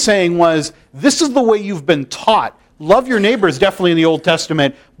 What he was saying was, this is the way you've been taught. Love your neighbor is definitely in the Old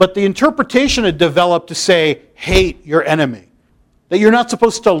Testament, but the interpretation had developed to say, hate your enemy. That you're not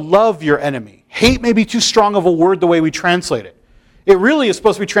supposed to love your enemy. Hate may be too strong of a word the way we translate it. It really is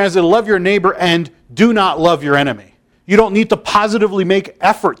supposed to be translated, love your neighbor and do not love your enemy. You don't need to positively make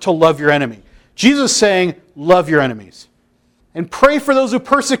effort to love your enemy. Jesus is saying, love your enemies. And pray for those who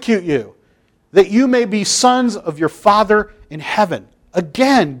persecute you, that you may be sons of your Father in heaven.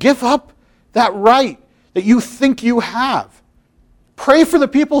 Again, give up that right that you think you have. Pray for the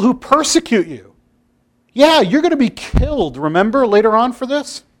people who persecute you. Yeah, you're going to be killed, remember, later on for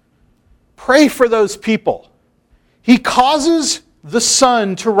this? Pray for those people. He causes the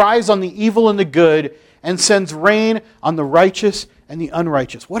sun to rise on the evil and the good and sends rain on the righteous and the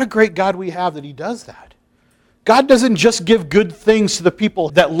unrighteous. What a great God we have that he does that. God doesn't just give good things to the people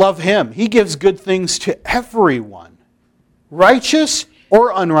that love him. He gives good things to everyone, righteous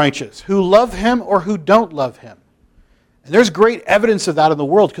or unrighteous, who love him or who don't love him. And there's great evidence of that in the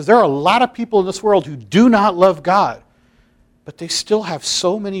world, because there are a lot of people in this world who do not love God, but they still have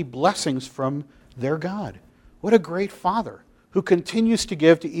so many blessings from their God. What a great Father who continues to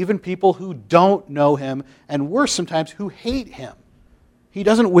give to even people who don't know him, and worse sometimes, who hate him. He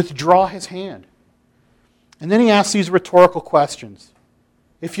doesn't withdraw his hand. And then he asks these rhetorical questions.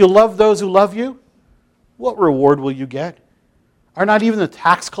 If you love those who love you, what reward will you get? Are not even the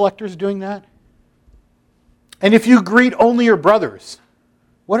tax collectors doing that? And if you greet only your brothers,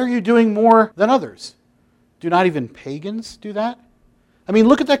 what are you doing more than others? Do not even pagans do that? I mean,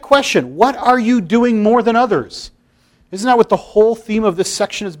 look at that question. What are you doing more than others? Isn't that what the whole theme of this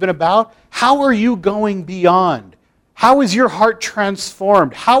section has been about? How are you going beyond? How is your heart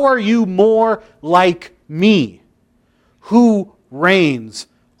transformed? How are you more like me, who reigns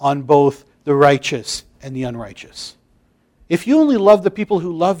on both the righteous and the unrighteous? If you only love the people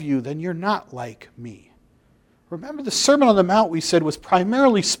who love you, then you're not like me. Remember, the Sermon on the Mount, we said, was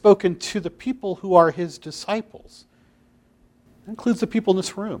primarily spoken to the people who are his disciples. That includes the people in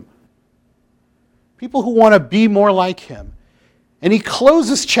this room. People who want to be more like him. And he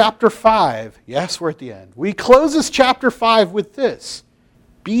closes chapter 5. Yes, we're at the end. We closes chapter 5 with this.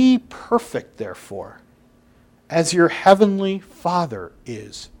 Be perfect, therefore, as your heavenly Father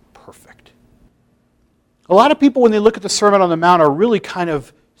is perfect. A lot of people, when they look at the Sermon on the Mount, are really kind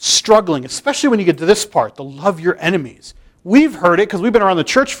of struggling, especially when you get to this part, the love your enemies. We've heard it because we've been around the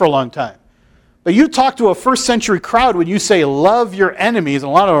church for a long time. But you talk to a first century crowd when you say love your enemies, and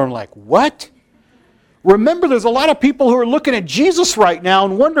a lot of them are like, what? Remember, there's a lot of people who are looking at Jesus right now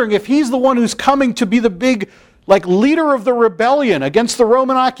and wondering if he's the one who's coming to be the big leader of the rebellion against the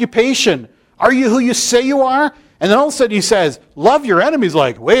Roman occupation. Are you who you say you are? And then all of a sudden he says, love your enemies.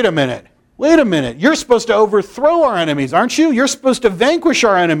 Like, wait a minute. You're supposed to overthrow our enemies, aren't you? You're supposed to vanquish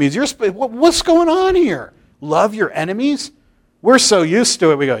our enemies. What's going on here? Love your enemies? We're so used to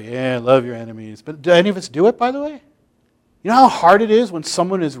it. We go, yeah, love your enemies. But do any of us do it, by the way? You know how hard it is when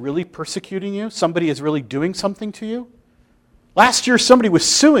someone is really persecuting you? Somebody is really doing something to you? Last year, somebody was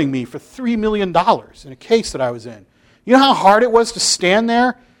suing me for $3 million in a case that I was in. You know how hard it was to stand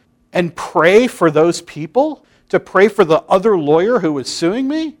there and pray for those people? To pray for the other lawyer who was suing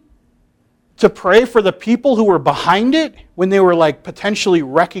me? To pray for the people who were behind it when they were potentially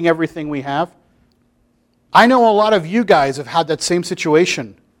wrecking everything we have? I know a lot of you guys have had that same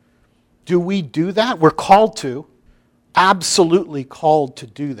situation. Do we do that? We're called to. Absolutely called to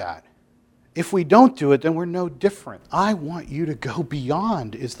do that. If we don't do it, then we're no different. I want you to go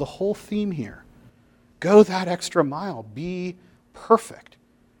beyond is the whole theme here. Go that extra mile. Be perfect.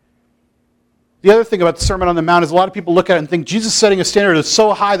 The other thing about the Sermon on the Mount is a lot of people look at it and think Jesus is setting a standard that's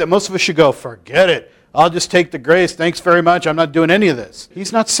so high that most of us should go, forget it. I'll just take the grace. Thanks very much. I'm not doing any of this.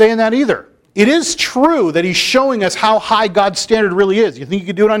 He's not saying that either. It is true that he's showing us how high God's standard really is. You think you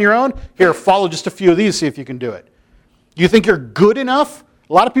can do it on your own? Here, follow just a few of these, see if you can do it. You think you're good enough?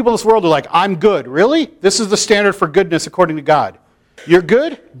 A lot of people in this world are like, I'm good. Really? This is the standard for goodness according to God. You're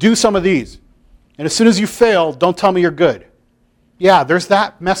good? Do some of these. And as soon as you fail, don't tell me you're good. Yeah, there's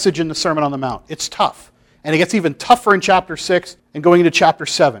that message in the Sermon on the Mount. It's tough. And it gets even tougher in chapter 6 and going into chapter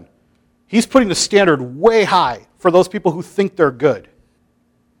 7. He's putting the standard way high for those people who think they're good.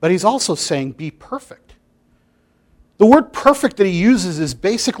 But he's also saying, be perfect. The word perfect that he uses is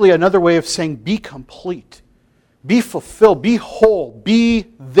basically another way of saying be complete. Be fulfilled. Be whole. Be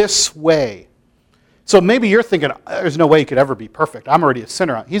this way. So maybe you're thinking, there's no way you could ever be perfect. I'm already a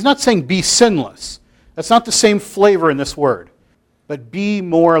sinner. He's not saying be sinless. That's not the same flavor in this word. But be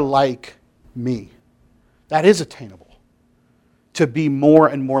more like me. That is attainable. To be more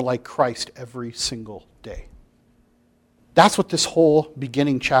and more like Christ every single day. That's what this whole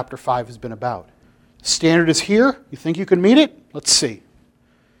beginning chapter 5 has been about. The standard is here. You think you can meet it? Let's see.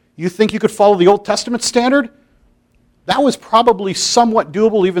 You think you could follow the Old Testament standard? That was probably somewhat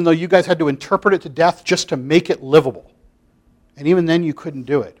doable, even though you guys had to interpret it to death just to make it livable. And even then you couldn't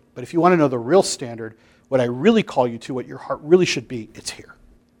do it. But if you want to know the real standard, what I really call you to, what your heart really should be, it's here.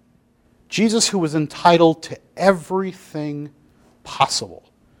 Jesus, who was entitled to everything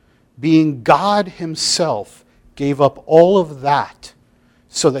possible, being God himself, gave up all of that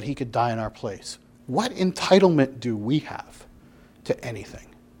so that he could die in our place. What entitlement do we have to anything?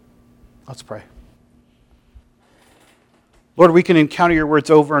 Let's pray. Lord, we can encounter your words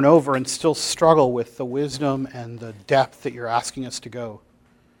over and over and still struggle with the wisdom and the depth that you're asking us to go.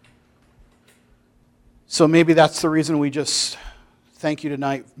 So maybe that's the reason we just thank you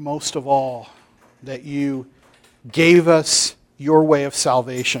tonight, most of all, that you gave us your way of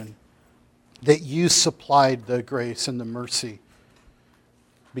salvation, that you supplied the grace and the mercy,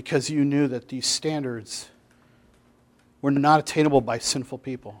 because you knew that these standards were not attainable by sinful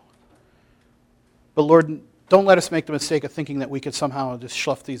people. But Lord, don't let us make the mistake of thinking that we could somehow just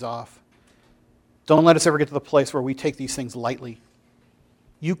slough these off. Don't let us ever get to the place where we take these things lightly.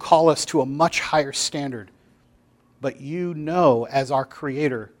 You call us to a much higher standard, but you know, as our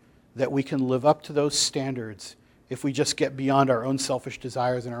Creator, that we can live up to those standards if we just get beyond our own selfish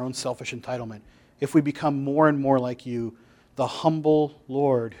desires and our own selfish entitlement. If we become more and more like you, the humble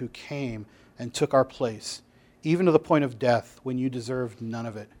Lord who came and took our place, even to the point of death when you deserved none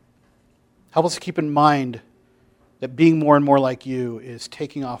of it. Help us to keep in mind that being more and more like you is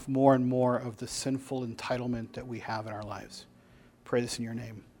taking off more and more of the sinful entitlement that we have in our lives. Pray this in your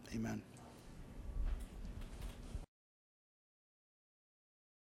name. Amen.